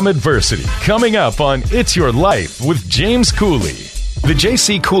overcome adversity coming up on It's Your Life with James Cooley. The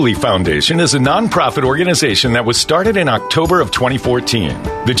J.C. Cooley Foundation is a nonprofit organization that was started in October of 2014.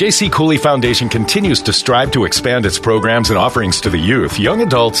 The J.C. Cooley Foundation continues to strive to expand its programs and offerings to the youth, young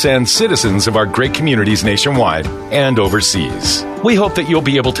adults, and citizens of our great communities nationwide and overseas. We hope that you'll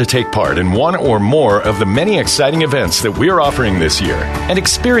be able to take part in one or more of the many exciting events that we're offering this year and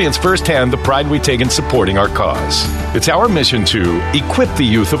experience firsthand the pride we take in supporting our cause. It's our mission to equip the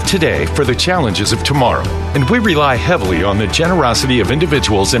youth of today for the challenges of tomorrow, and we rely heavily on the generosity of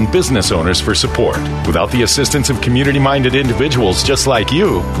individuals and business owners for support. Without the assistance of community-minded individuals just like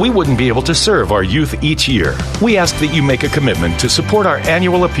you, we wouldn't be able to serve our youth each year. We ask that you make a commitment to support our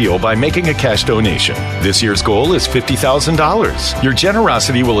annual appeal by making a cash donation. This year's goal is $50,000. Your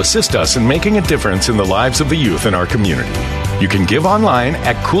generosity will assist us in making a difference in the lives of the youth in our community. You can give online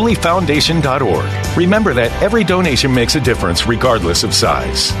at CooleyFoundation.org. Remember that every donation makes a difference regardless of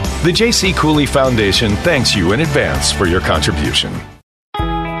size. The J.C. Cooley Foundation thanks you in advance for your contribution.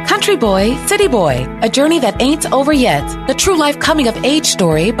 Country Boy, City Boy, a journey that ain't over yet. The true life coming of age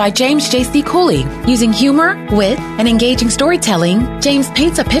story by James J.C. Cooley. Using humor, wit, and engaging storytelling, James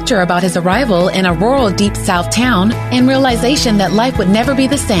paints a picture about his arrival in a rural deep south town and realization that life would never be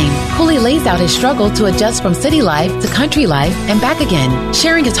the same. Cooley lays out his struggle to adjust from city life to country life and back again,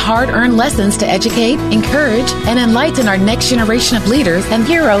 sharing his hard-earned lessons to educate, encourage, and enlighten our next generation of leaders and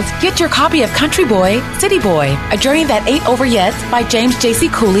heroes. Get your copy of Country Boy, City Boy, a journey that ain't over yet by James J.C.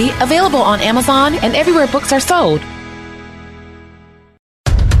 Cooley, available on Amazon and everywhere books are sold.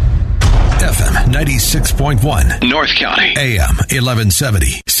 FM 96.1 North County, AM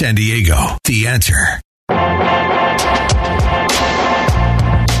 1170 San Diego. The Answer.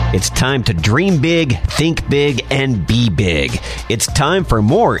 It's time to dream big, think big, and be big. It's time for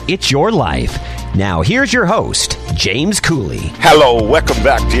more It's Your Life. Now, here's your host, James Cooley. Hello, welcome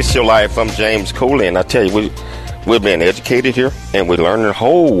back to It's Your Life. I'm James Cooley, and I tell you, we're being educated here, and we're learning a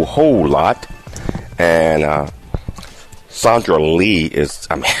whole lot. And Sandra Lee is,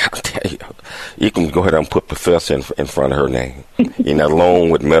 I'll tell you, you can go ahead and put professor in front of her name, along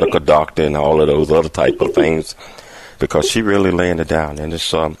with medical doctor and all of those other type of things, because she really laying it down. And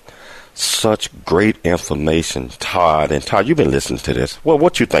it's such great information, Todd. And Todd, you've been listening to this. Well,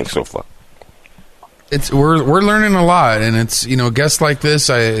 what you think so far? We're learning a lot, and it's guests like this.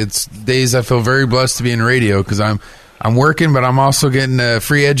 It's days I feel very blessed to be in radio because I'm working, but I'm also getting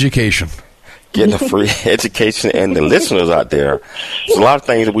free education. Getting a free education, and the listeners out there. There's a lot of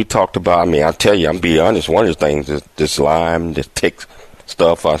things that we talked about. I mean, I tell you, I'm be honest. One of the things is this Lyme, this tick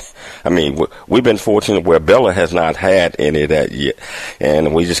stuff. I mean, we've been fortunate where Bella has not had any of that yet,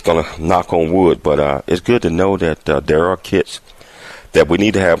 and we're just gonna knock on wood. But it's good to know that there are kits that we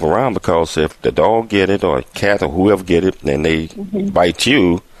need to have around, because if the dog get it or cat or whoever get it and they bite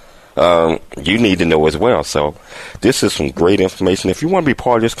you, you need to know as well. So this is some great information. If you want to be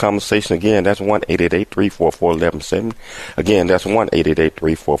part of this conversation, again, that's 1-888-344-1170. Again, that's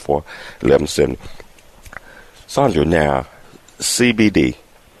 1-888-344-1170. Sandra, now, CBD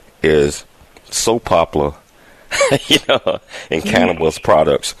is so popular, in cannabis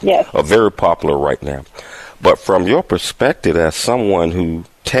products. Yes. Are very popular right now. But from your perspective as someone who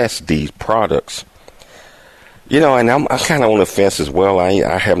tests these products, and I'm kind of on the fence as well.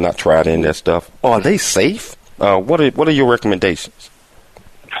 I have not tried any of that stuff. Are they safe? What are your recommendations?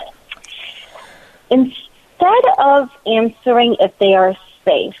 Instead of answering if they are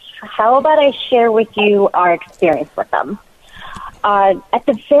safe, how about I share with you our experience with them? At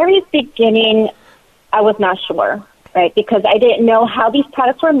the very beginning, I was not sure. Right, because I didn't know how these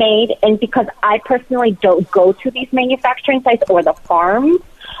products were made, and because I personally don't go to these manufacturing sites or the farms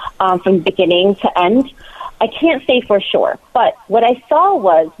from beginning to end, I can't say for sure. But what I saw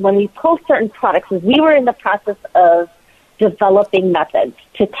was when we post certain products, is we were in the process of developing methods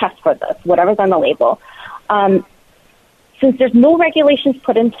to test for this, whatever's on the label. Since there's no regulations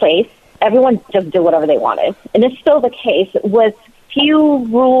put in place, everyone just did whatever they wanted. And it's still the case. With few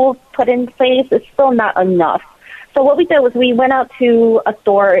rules put in place, it's still not enough. So what we did was we went out to a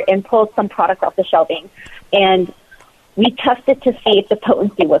store and pulled some products off the shelving, and we tested to see if the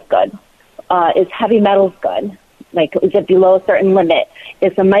potency was good. Is heavy metals good? Like, is it below a certain limit?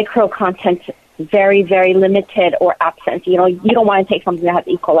 Is the micro content very, very limited or absent? You know, you don't want to take something that has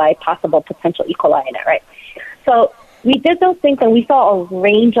E. coli, possible potential E. coli in it, right? So we did those things, and we saw a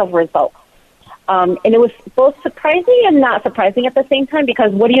range of results. And it was both surprising and not surprising at the same time,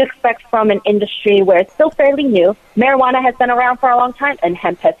 because what do you expect from an industry where it's still fairly new? Marijuana has been around for a long time, and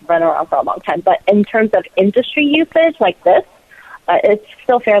hemp has been around for a long time. But in terms of industry usage like this, it's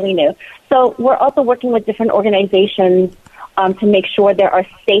still fairly new. So we're also working with different organizations to make sure there are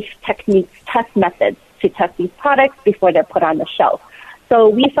safe techniques, test methods to test these products before they're put on the shelf. So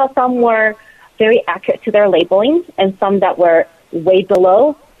we saw some were very accurate to their labeling and some that were way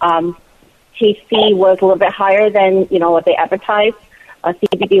below. THC was a little bit higher than, you know, what they advertised.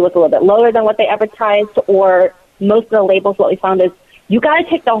 CBD was a little bit lower than what they advertised. Or most of the labels, what we found is, you got to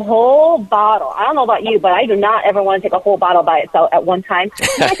take the whole bottle. I don't know about you, but I do not ever want to take a whole bottle by itself at one time. You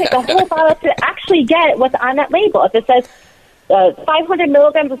got to take the whole bottle to actually get what's on that label. If it says 500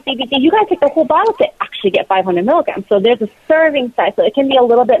 milligrams of CBD, you got to take the whole bottle to actually get 500 milligrams. So there's a serving size, so it can be a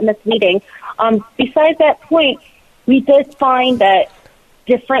little bit misleading. Besides that point, we did find that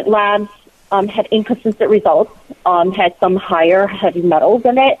different labs had inconsistent results, had some higher heavy metals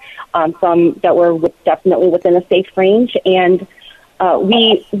in it, some that were definitely within a safe range, and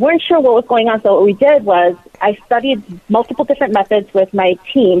we weren't sure what was going on. So what we did was I studied multiple different methods with my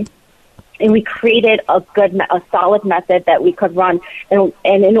team, and we created a solid method that we could run. And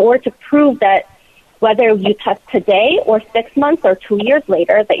in order to prove that whether you test today or 6 months or 2 years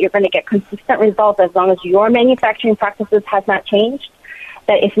later, that you're going to get consistent results as long as your manufacturing practices has not changed,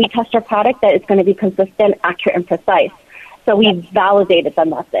 that if we test our product, that it's going to be consistent, accurate, and precise. So we validated the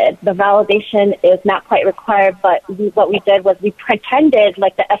method. The validation is not quite required, but what we did was we pretended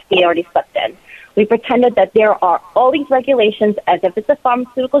like the FDA already stepped in. We pretended that there are all these regulations as if it's a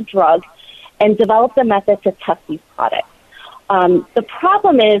pharmaceutical drug, and developed a method to test these products. The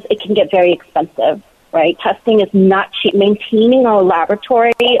problem is it can get very expensive, right? Testing is not cheap. Maintaining a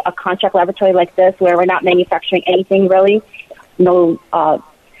laboratory, a contract laboratory like this, where we're not manufacturing anything really, no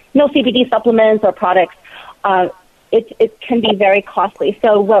CBD supplements or products, it can be very costly.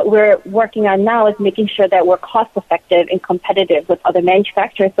 So what we're working on now is making sure that we're cost effective and competitive with other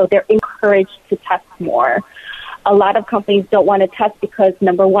manufacturers, so they're encouraged to test more. A lot of companies don't want to test because,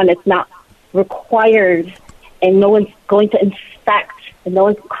 number one, it's not required and no one's going to inspect and no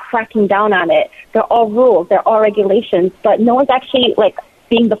one's cracking down on it. They're all rules, they're all regulations, but no one's actually like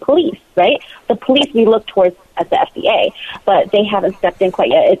being the police, right? The police we look towards as the FDA, but they haven't stepped in quite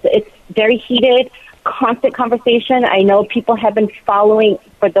yet. It's very heated, constant conversation. I know people have been following,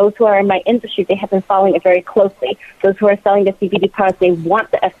 for those who are in my industry, they have been following it very closely. Those who are selling the CBD products, they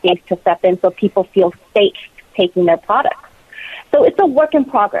want the FDA to step in so people feel safe taking their products. So it's a work in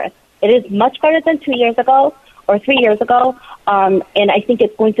progress. It is much better than 2 years ago or 3 years ago, and I think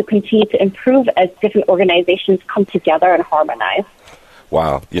it's going to continue to improve as different organizations come together and harmonize.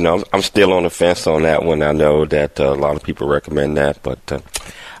 Wow. You know, I'm still on the fence on that one. I know that a lot of people recommend that, but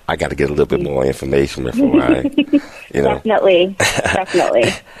I got to get a little bit more information before I, you know. Definitely.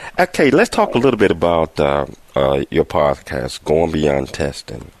 Okay, let's talk a little bit about your podcast, Going Beyond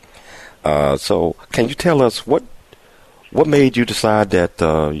Testing. So can you tell us what made you decide that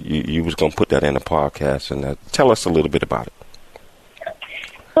you was going to put that in a podcast, and tell us a little bit about it?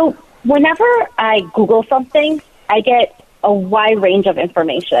 So whenever I Google something, I get a wide range of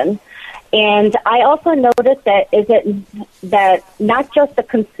information. And I also noticed that not just the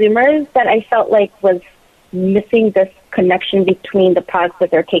consumers that I felt like was missing this connection between the products that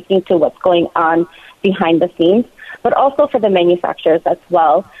they're taking to what's going on behind the scenes, but also for the manufacturers as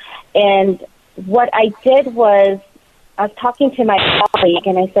well. And what I did was I was talking to my colleague,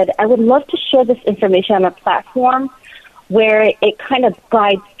 and I said, I would love to share this information on a platform where it kind of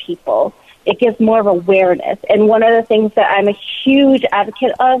guides people. It gives more of awareness. And one of the things that I'm a huge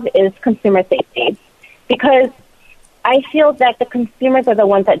advocate of is consumer safety, because I feel that the consumers are the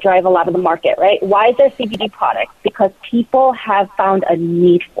ones that drive a lot of the market, right? Why is there CBD products? Because people have found a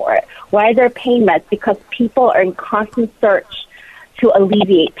need for it. Why are there pain meds? Because people are in constant search to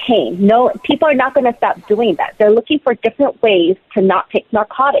alleviate pain. No, people are not going to stop doing that. They're looking for different ways to not take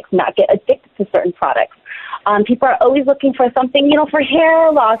narcotics, not get addicted to certain products. People are always looking for something, you know, for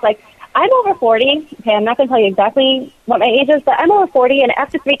hair loss. Like, I'm over 40. Okay, I'm not going to tell you exactly what my age is, but I'm over 40, and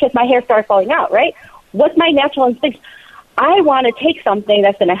after 3 kids, my hair started falling out, right? What's my natural instinct? I want to take something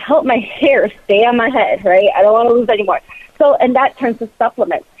that's going to help my hair stay on my head, right? I don't want to lose any more. So, and that turns to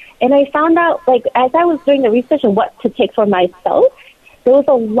supplements. And I found out, like, as I was doing the research on what to take for myself, there was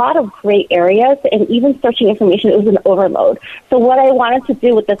a lot of gray areas, and even searching information, it was an overload. So what I wanted to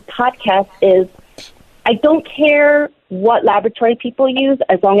do with this podcast is, I don't care what laboratory people use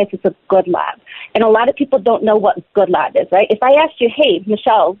as long as it's a good lab. And a lot of people don't know what good lab is, right? If I asked you, hey,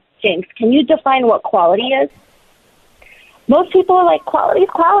 Michelle, James, can you define what quality is? Most people are like, quality is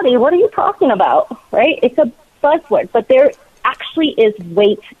quality. What are you talking about, right? It's a buzzword, but there actually is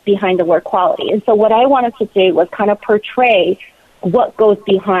weight behind the word quality. And so what I wanted to do was kind of portray what goes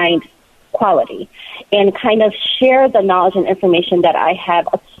behind quality and kind of share the knowledge and information that I have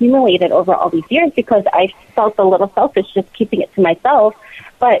accumulated over all these years, because I felt a little selfish just keeping it to myself.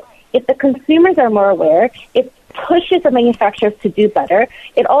 But if the consumers are more aware, it pushes the manufacturers to do better.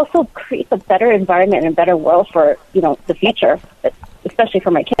 It also creates a better environment and a better world for, the future, especially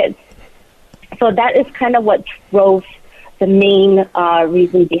for my kids. So that is kind of what drove the main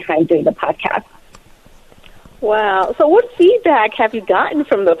reason behind doing the podcast. Wow. So what feedback have you gotten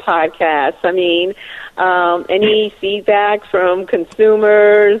from the podcast? I mean, any feedback from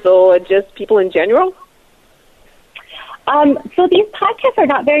consumers or just people in general? So these podcasts are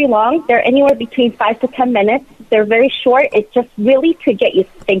not very long. They're anywhere between 5 to 10 minutes. They're very short. It's just really to get you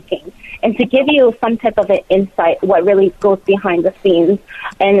thinking and to give you some type of an insight what really goes behind the scenes,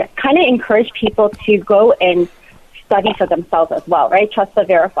 and kind of encourage people to go and study for themselves as well, right? Trust but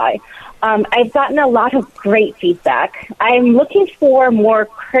verify. I've gotten a lot of great feedback. I'm looking for more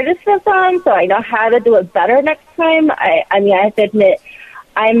criticism so I know how to do it better next time. I have to admit,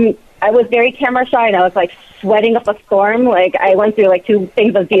 I was very camera shy, and I was like sweating up a storm. Like I went through like 2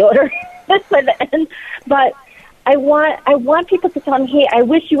 things of deodorant by the end. But I want people to tell me, hey, I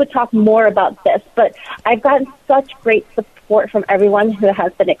wish you would talk more about this. But I've gotten such great support from everyone who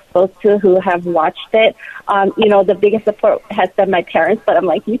has been exposed to, who have watched it. The biggest support has been my parents, but I'm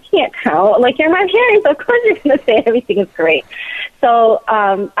like, you can't count. Like, you're my parents. Of course you're going to say everything is great. So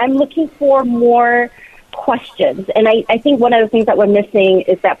I'm looking for more questions. And I think one of the things that we're missing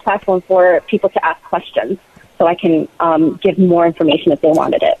is that platform for people to ask questions, so I can give more information if they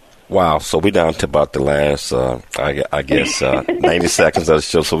wanted it. Wow. So we're down to about the last, 90 seconds of the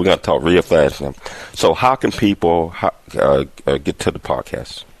show. So we're going to talk real fast now. So how can people get to the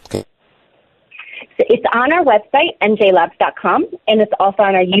podcast? Okay. So it's on our website, njlabs.com, and it's also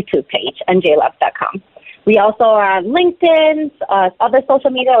on our YouTube page, njlabs.com. We also are on LinkedIn, other social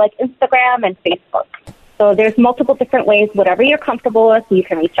media like Instagram and Facebook. So there's multiple different ways. Whatever you're comfortable with, you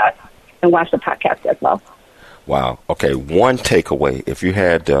can reach us and watch the podcast as well. Wow. Okay. One takeaway. If you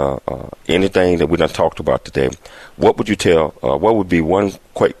had anything that we done talked about today, what would you tell? What would be one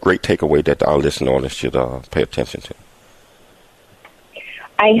great takeaway that our listeners should pay attention to?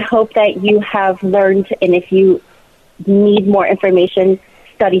 I hope that you have learned, and if you need more information,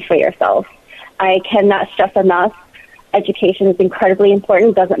 study for yourself. I cannot stress enough, education is incredibly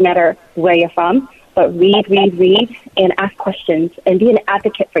important. It doesn't matter where you're from, but read, and ask questions, and be an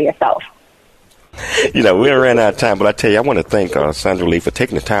advocate for yourself. We ran out of time, but I tell you, I want to thank Sandra Lee for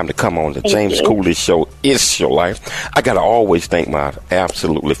taking the time to come on the James Cooley Show. It's Your Life. I got to always thank my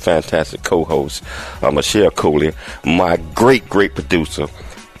absolutely fantastic co-host, Michelle Cooley, my great producer,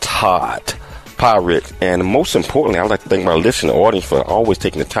 Todd Pirate, and most importantly, I'd like to thank my listener audience for always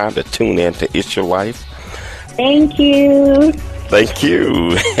taking the time to tune in to It's Your Life. Thank you. Thank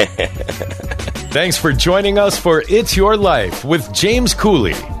you. Thanks for joining us for It's Your Life with James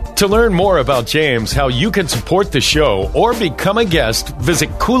Cooley. To learn more about James, how you can support the show, or become a guest, visit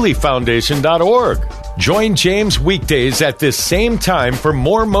CooleyFoundation.org. Join James weekdays at this same time for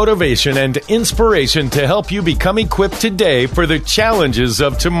more motivation and inspiration to help you become equipped today for the challenges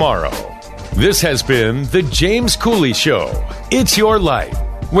of tomorrow. This has been The James Cooley Show. It's Your Life,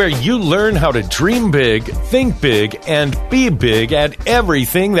 where you learn how to dream big, think big, and be big at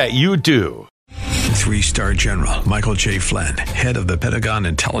everything that you do. 3-star General Michael J. Flynn, head of the Pentagon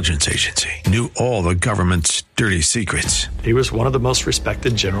Intelligence Agency, knew all the government's dirty secrets. He was one of the most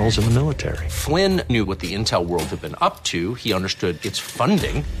respected generals in the military. Flynn knew what the intel world had been up to. He understood its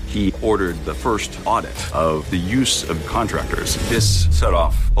funding. He ordered the first audit of the use of contractors. This set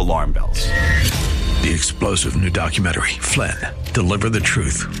off alarm bells. The explosive new documentary, Flynn, Deliver the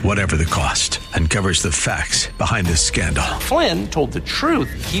Truth, Whatever the Cost, uncovers the facts behind this scandal. Flynn told the truth.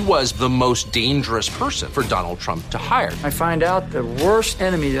 He was the most dangerous person for Donald Trump to hire. I find out the worst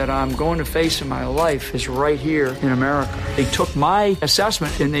enemy that I'm going to face in my life is right here in America. They took my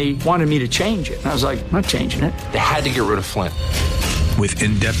assessment and they wanted me to change it. And I was like, I'm not changing it. They had to get rid of Flynn. With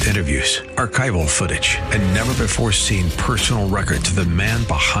in-depth interviews, archival footage, and never-before-seen personal records of the man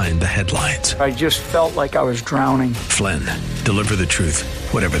behind the headlines. I just felt like I was drowning. Flynn, deliver the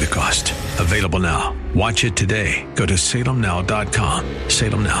truth, whatever the cost. Available now. Watch it today. Go to salemnow.com.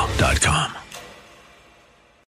 salemnow.com.